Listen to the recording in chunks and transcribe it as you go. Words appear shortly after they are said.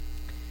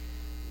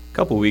A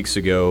couple weeks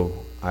ago,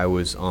 I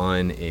was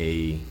on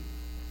a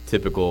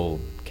typical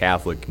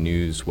Catholic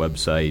news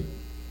website,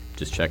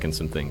 just checking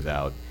some things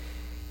out,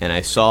 and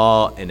I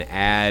saw an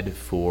ad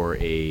for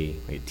a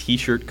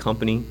T-shirt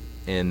company,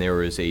 and there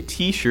was a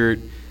T-shirt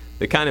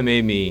that kind of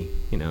made me,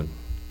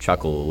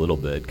 chuckle a little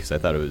bit because I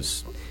thought it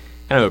was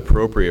kind of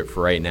appropriate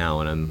for right now,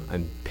 and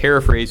I'm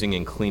paraphrasing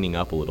and cleaning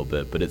up a little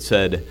bit, but it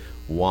said,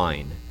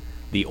 "Wine,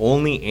 the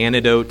only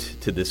antidote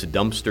to this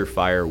dumpster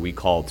fire we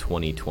call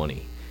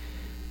 2020."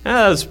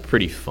 That was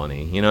pretty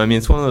funny.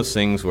 It's one of those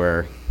things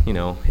where,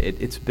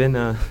 it's been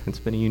a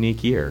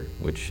unique year,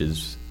 which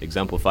is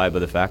exemplified by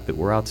the fact that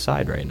we're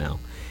outside right now.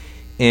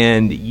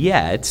 And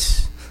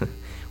yet,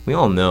 we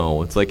all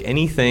know it's like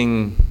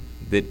anything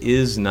that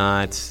is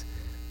not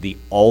the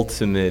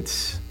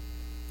ultimate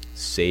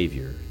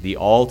savior, the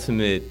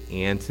ultimate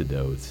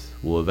antidote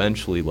will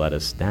eventually let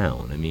us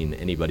down.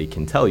 Anybody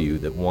can tell you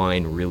that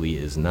wine really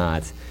is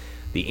not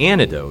the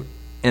antidote.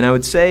 And I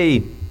would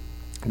say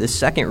the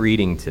second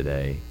reading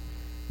today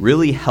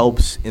really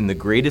helps in the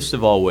greatest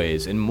of all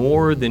ways, and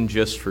more than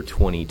just for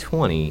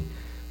 2020,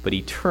 but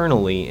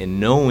eternally in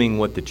knowing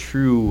what the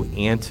true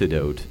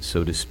antidote,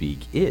 so to speak,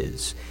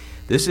 is.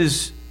 This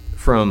is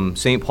from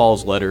St.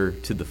 Paul's letter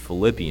to the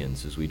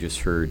Philippians, as we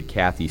just heard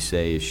Kathy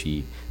say as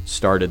she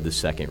started the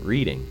second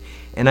reading.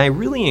 And I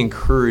really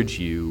encourage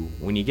you,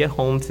 when you get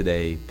home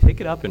today, pick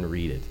it up and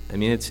read it.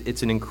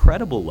 It's an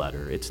incredible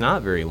letter. It's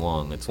not very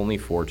long. It's only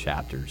 4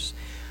 chapters.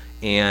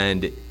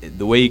 And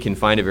the way you can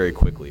find it very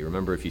quickly,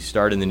 remember, if you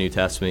start in the New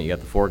Testament, you got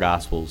the 4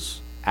 Gospels,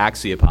 Acts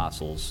of the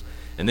Apostles,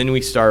 and then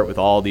we start with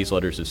all these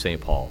letters of St.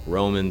 Paul,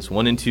 Romans,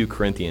 1 and 2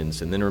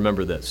 Corinthians, and then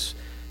remember this,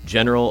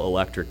 General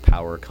Electric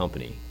Power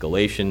Company,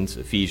 Galatians,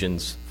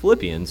 Ephesians,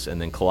 Philippians,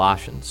 and then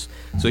Colossians.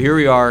 So here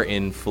we are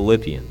in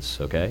Philippians,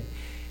 okay?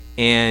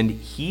 And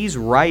he's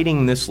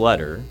writing this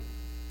letter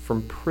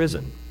from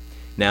prison.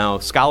 Now,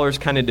 scholars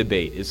kind of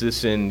debate, is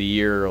this in the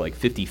year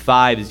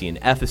 55? Is he in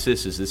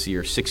Ephesus? Is this the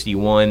year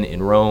 61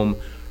 in Rome?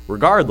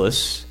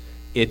 Regardless,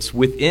 it's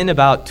within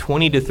about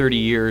 20 to 30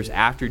 years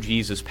after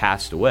Jesus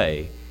passed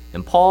away,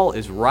 and Paul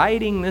is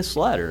writing this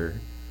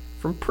letter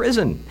from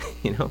prison.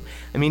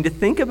 To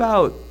think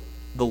about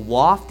the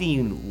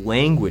lofty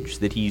language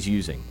that he's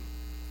using,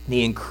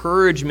 the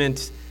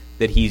encouragement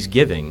that he's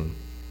giving,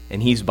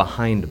 and he's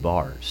behind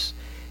bars.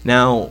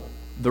 Now,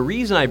 the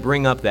reason I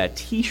bring up that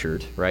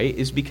T-shirt, right,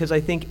 is because I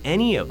think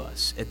any of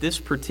us at this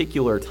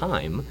particular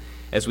time,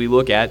 as we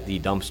look at the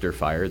dumpster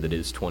fire that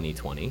is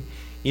 2020,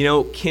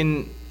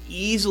 can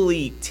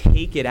easily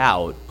take it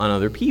out on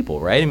other people,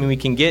 right? We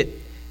can get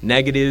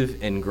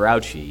negative and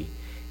grouchy,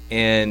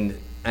 and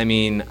I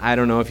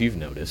don't know if you've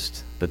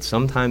noticed, but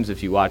sometimes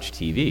if you watch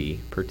TV,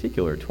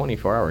 particular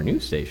 24-hour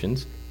news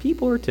stations,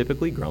 people are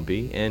typically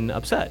grumpy and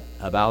upset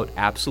about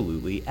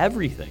absolutely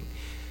everything.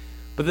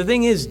 But the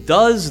thing is,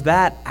 does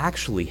that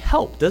actually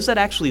help? Does that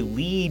actually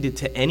lead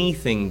to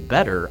anything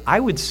better? I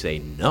would say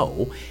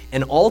no.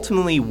 And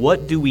ultimately,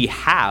 what do we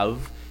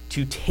have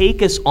to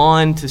take us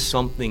on to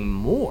something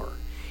more?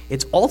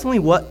 It's ultimately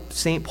what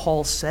St.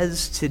 Paul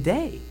says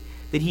today,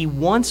 that he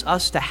wants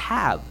us to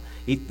have.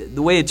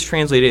 The way it's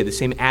translated, the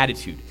same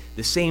attitude,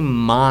 the same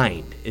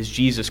mind as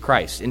Jesus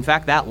Christ. In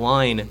fact, that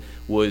line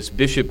was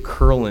Bishop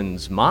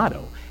Curlin's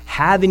motto,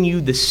 having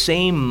you the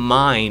same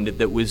mind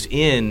that was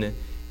in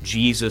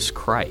Jesus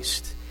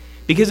Christ.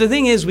 Because the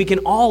thing is, we can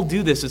all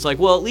do this. It's like,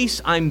 well, at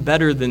least I'm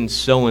better than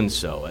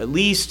so-and-so. At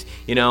least,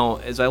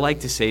 as I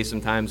like to say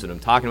sometimes when I'm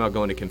talking about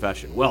going to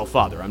confession, well,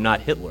 Father, I'm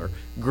not Hitler.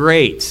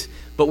 Great.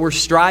 But we're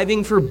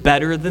striving for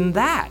better than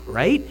that,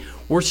 right?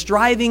 We're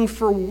striving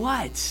for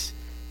what?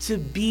 To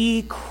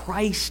be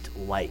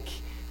Christ-like.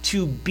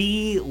 To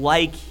be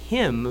like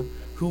him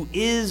who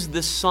is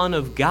the Son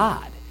of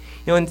God.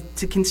 And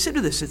to consider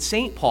this, that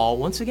St. Paul,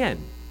 once again,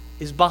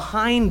 is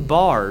behind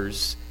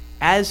bars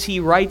as he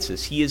writes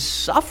this. He is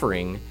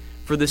suffering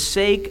for the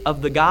sake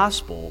of the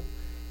gospel.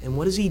 And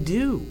what does he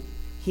do?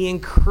 He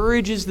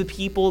encourages the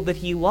people that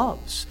he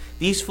loves.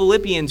 These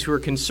Philippians who are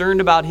concerned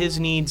about his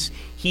needs,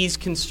 he's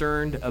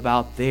concerned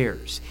about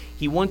theirs.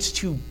 He wants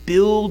to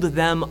build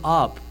them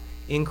up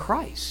in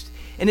Christ.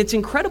 And it's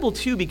incredible,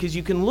 too, because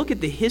you can look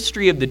at the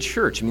history of the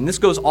church. This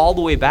goes all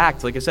the way back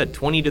to, like I said,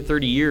 20 to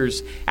 30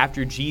 years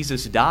after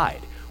Jesus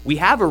died. We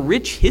have a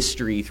rich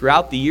history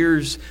throughout the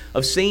years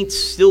of saints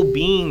still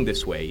being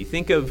this way. You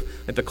think of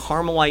the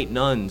Carmelite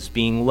nuns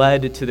being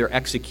led to their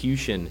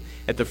execution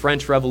at the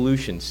French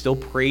Revolution, still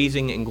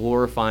praising and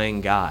glorifying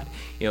God.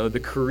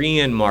 The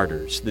Korean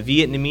martyrs, the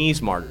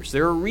Vietnamese martyrs.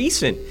 There are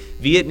recent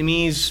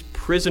Vietnamese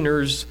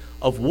prisoners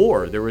of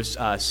war. There was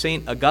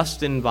St.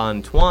 Augustine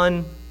von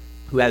Thuan,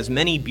 who has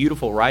many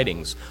beautiful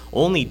writings,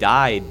 only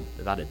died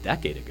about a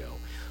decade ago.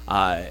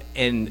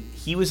 And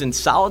he was in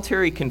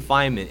solitary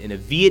confinement in a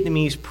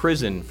Vietnamese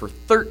prison for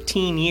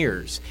 13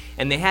 years.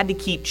 And they had to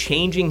keep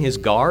changing his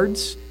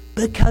guards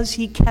because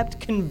he kept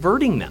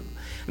converting them.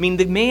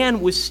 The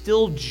man was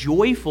still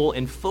joyful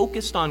and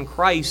focused on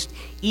Christ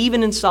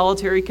even in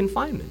solitary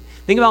confinement.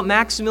 Think about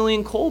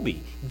Maximilian Kolbe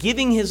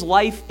giving his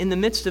life in the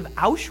midst of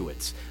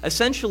Auschwitz,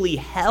 essentially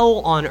hell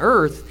on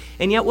earth,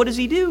 And yet what does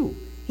he do?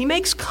 He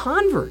makes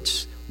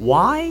converts.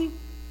 Why?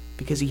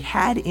 Because he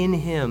had in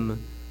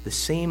him the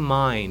same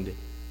mind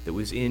that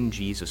was in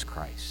Jesus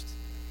Christ.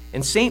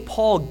 And St.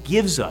 Paul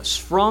gives us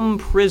from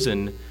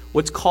prison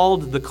what's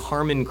called the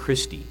Carmen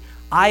Christi.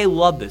 I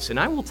love this, and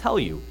I will tell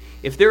you,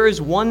 if there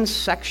is one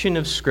section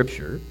of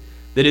Scripture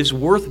that is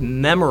worth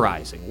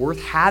memorizing,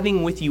 worth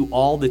having with you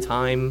all the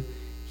time,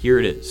 here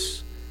it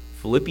is.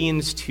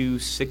 Philippians 2,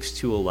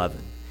 6-11.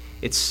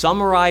 It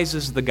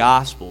summarizes the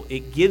gospel.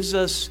 It gives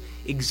us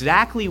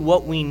exactly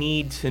what we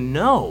need to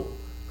know,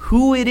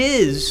 who it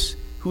is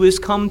who has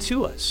come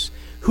to us,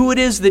 who it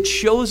is that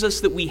shows us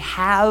that we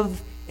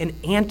have an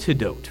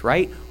antidote,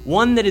 right?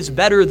 One that is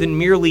better than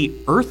merely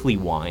earthly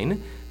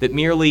wine, that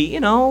merely,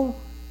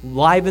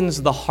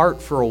 livens the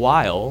heart for a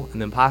while and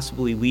then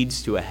possibly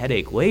leads to a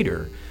headache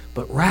later,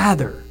 but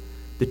rather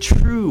the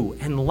true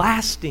and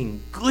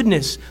lasting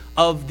goodness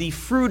of the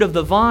fruit of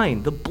the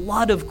vine, the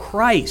blood of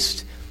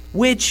Christ,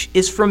 which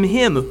is from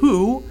him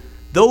who,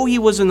 though he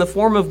was in the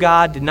form of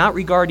God, did not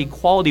regard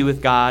equality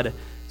with God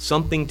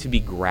something to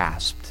be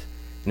grasped.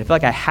 And I feel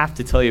like I have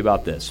to tell you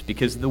about this,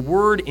 because the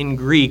word in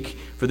Greek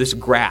for this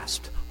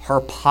grasped,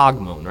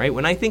 harpagmon, right?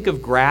 When I think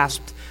of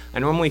grasped, I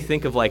normally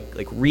think of like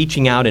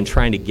reaching out and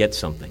trying to get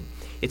something.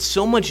 It's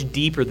so much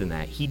deeper than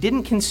that. He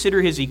didn't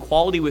consider his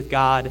equality with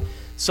God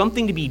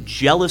something to be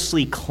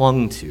jealously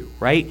clung to,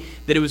 right?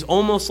 That it was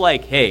almost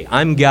like, hey,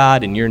 I'm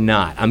God and you're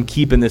not. I'm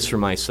keeping this for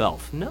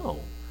myself. No,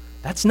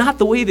 that's not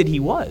the way that he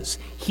was.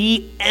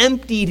 He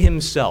emptied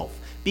himself,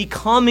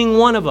 becoming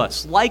one of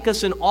us, like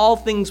us in all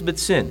things but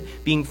sin,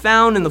 being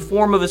found in the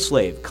form of a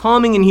slave,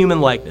 coming in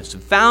human likeness,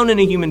 found in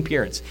a human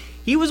appearance.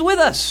 He was with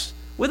us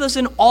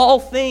in all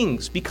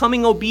things,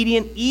 becoming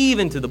obedient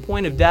even to the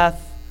point of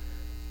death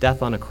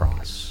on a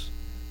cross.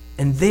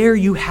 And there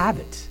you have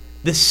it,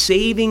 the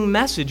saving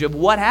message of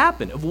what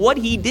happened, of what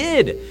he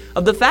did,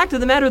 of the fact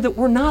of the matter that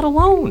we're not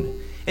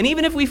alone. And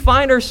even if we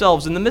find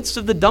ourselves in the midst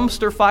of the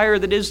dumpster fire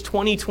that is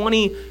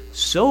 2020,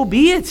 so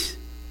be it.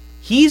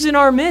 He's in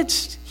our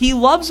midst. He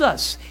loves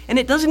us. And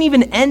it doesn't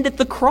even end at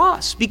the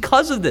cross.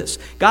 Because of this,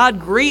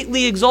 God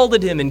greatly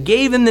exalted him and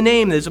gave him the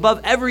name that is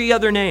above every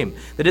other name,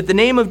 that at the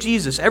name of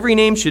Jesus every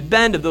name should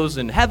bend, of those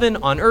in heaven,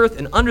 on earth,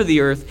 and under the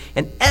earth,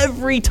 and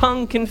every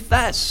tongue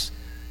confess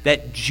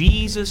that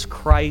Jesus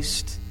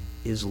Christ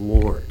is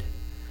Lord.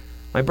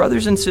 My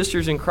brothers and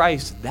sisters in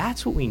Christ,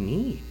 that's what we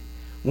need.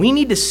 We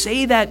need to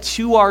say that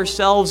to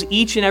ourselves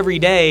each and every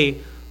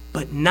day,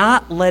 but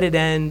not let it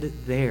end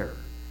there.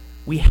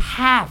 We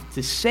have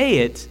to say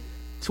it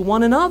to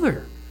one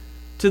another,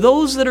 to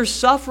those that are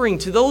suffering,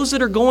 to those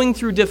that are going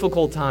through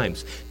difficult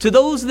times, to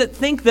those that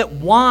think that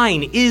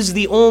wine is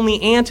the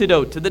only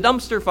antidote to the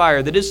dumpster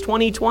fire that is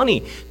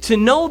 2020, to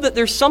know that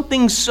there's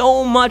something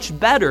so much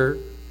better.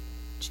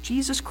 It's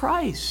Jesus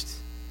Christ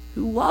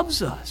who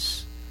loves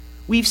us.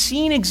 We've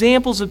seen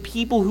examples of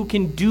people who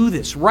can do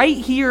this right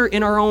here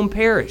in our own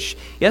parish.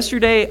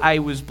 Yesterday, I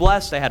was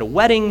blessed. I had a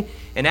wedding,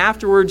 and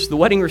afterwards, the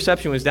wedding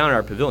reception was down at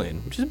our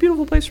pavilion, which is a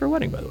beautiful place for a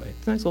wedding, by the way.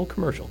 It's a nice little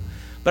commercial.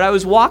 But I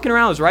was walking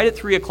around. It was right at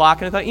 3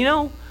 o'clock, and I thought,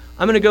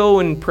 I'm going to go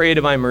and pray a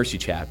Divine Mercy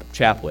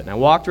chaplet. And I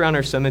walked around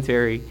our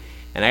cemetery,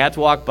 and I got to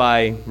walk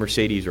by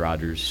Mercedes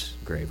Rogers'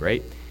 grave,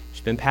 right?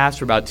 She's been passed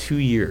for about 2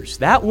 years.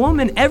 That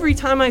woman, every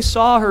time I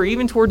saw her,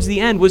 even towards the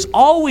end, was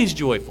always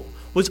joyful,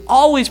 was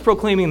always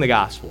proclaiming the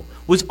gospel,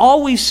 was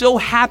always so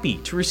happy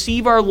to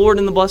receive our Lord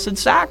in the Blessed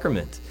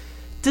Sacrament.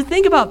 To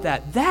think about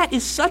that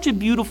is such a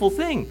beautiful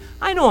thing.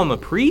 I know I'm a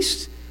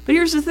priest, but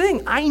here's the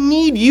thing. I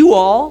need you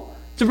all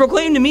to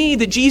proclaim to me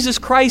that Jesus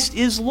Christ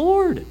is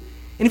Lord.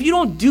 And if you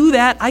don't do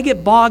that, I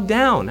get bogged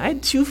down. I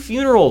had 2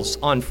 funerals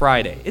on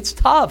Friday. It's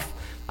tough.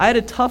 I had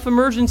a tough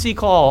emergency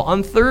call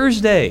on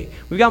Thursday.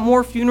 We've got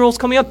more funerals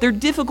coming up. They're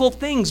difficult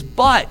things,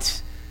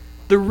 but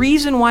the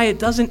reason why it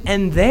doesn't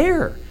end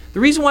there, the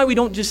reason why we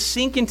don't just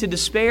sink into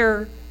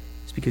despair,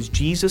 is because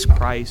Jesus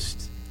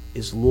Christ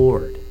is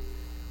Lord.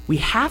 We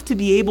have to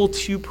be able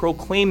to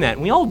proclaim that.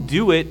 And we all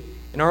do it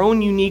in our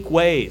own unique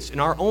ways, in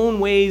our own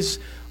ways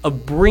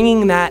of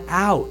bringing that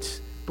out.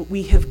 But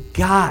we have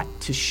got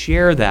to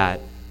share that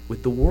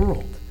with the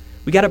world.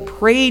 We got to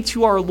pray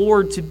to our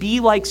Lord to be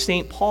like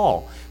St.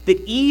 Paul,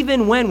 that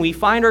even when we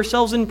find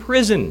ourselves in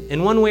prison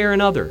in one way or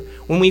another,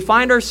 when we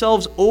find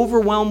ourselves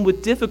overwhelmed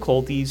with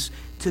difficulties,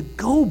 to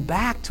go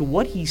back to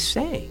what he's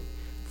saying.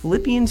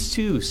 Philippians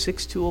 2,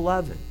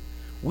 6-11.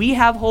 We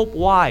have hope.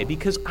 Why?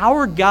 Because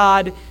our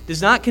God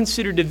does not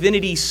consider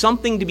divinity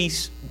something to be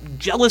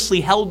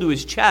jealously held to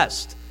his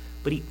chest,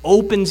 but he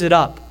opens it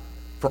up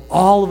for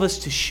all of us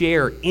to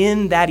share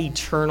in that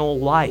eternal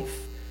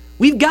life.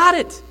 We've got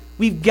it.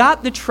 We've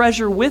got the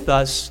treasure with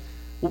us.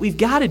 What we've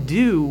got to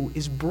do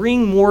is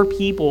bring more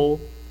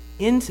people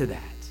into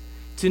that,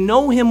 to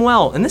know him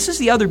well. And this is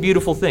the other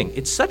beautiful thing.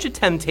 It's such a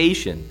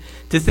temptation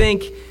to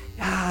think,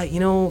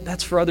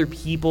 that's for other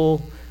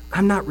people.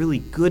 I'm not really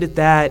good at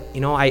that.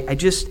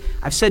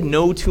 I've said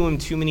no to him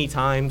too many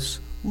times.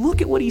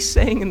 Look at what he's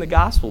saying in the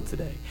gospel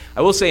today.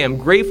 I will say I'm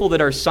grateful that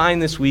our sign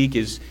this week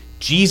is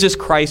Jesus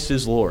Christ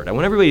is Lord. I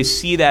want everybody to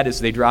see that as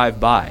they drive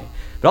by.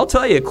 But I'll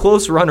tell you, a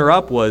close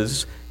runner-up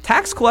was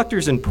tax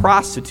collectors and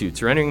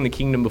prostitutes are entering the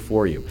kingdom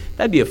before you.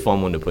 That'd be a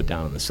fun one to put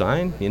down on the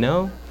sign, you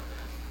know?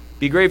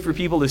 Be great for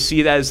people to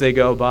see that as they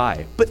go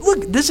by. But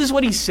look, this is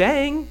what he's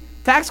saying.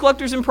 Tax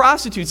collectors and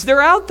prostitutes,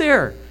 they're out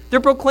there. They're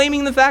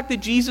proclaiming the fact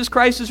that Jesus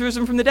Christ is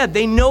risen from the dead.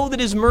 They know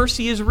that his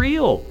mercy is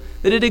real,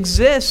 that it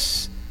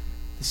exists.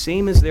 The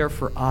same is there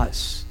for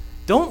us.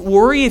 Don't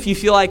worry if you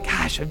feel like,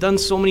 gosh, I've done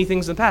so many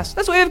things in the past.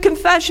 That's why we have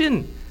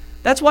confession.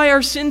 That's why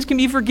our sins can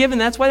be forgiven.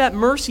 That's why that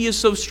mercy is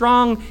so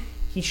strong.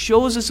 He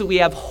shows us that we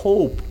have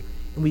hope,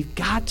 and we've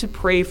got to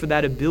pray for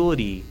that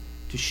ability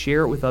to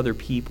share it with other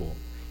people.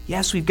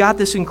 Yes, we've got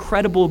this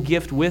incredible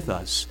gift with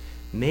us.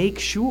 Make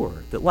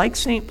sure that, like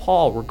St.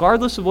 Paul,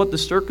 regardless of what the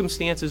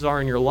circumstances are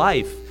in your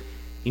life,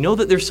 you know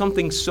that there's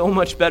something so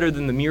much better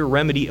than the mere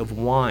remedy of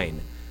wine.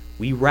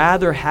 We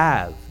rather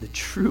have the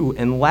true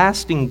and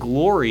lasting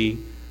glory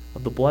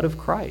of the blood of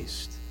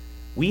Christ.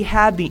 We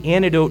have the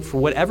antidote for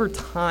whatever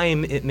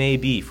time it may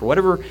be, for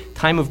whatever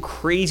time of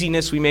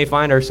craziness we may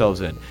find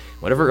ourselves in,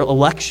 whatever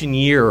election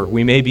year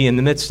we may be in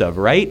the midst of,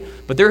 right?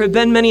 But there have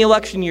been many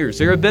election years.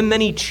 There have been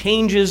many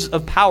changes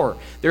of power.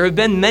 There have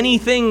been many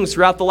things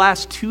throughout the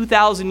last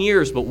 2,000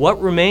 years. But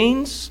what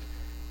remains?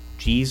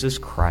 Jesus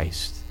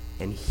Christ.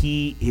 And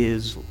he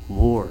is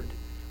Lord.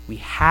 We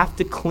have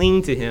to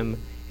cling to him,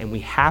 and we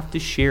have to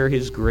share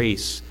his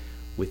grace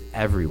with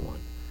everyone.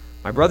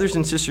 My brothers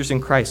and sisters in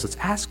Christ, let's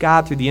ask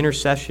God through the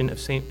intercession of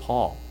St.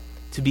 Paul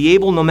to be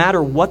able, no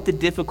matter what the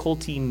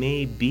difficulty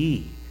may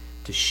be,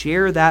 to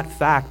share that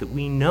fact that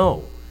we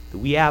know that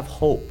we have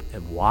hope.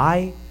 And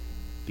why?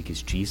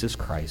 Because Jesus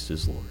Christ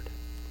is Lord.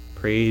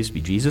 Praise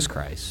be Jesus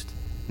Christ,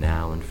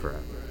 now and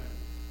forever.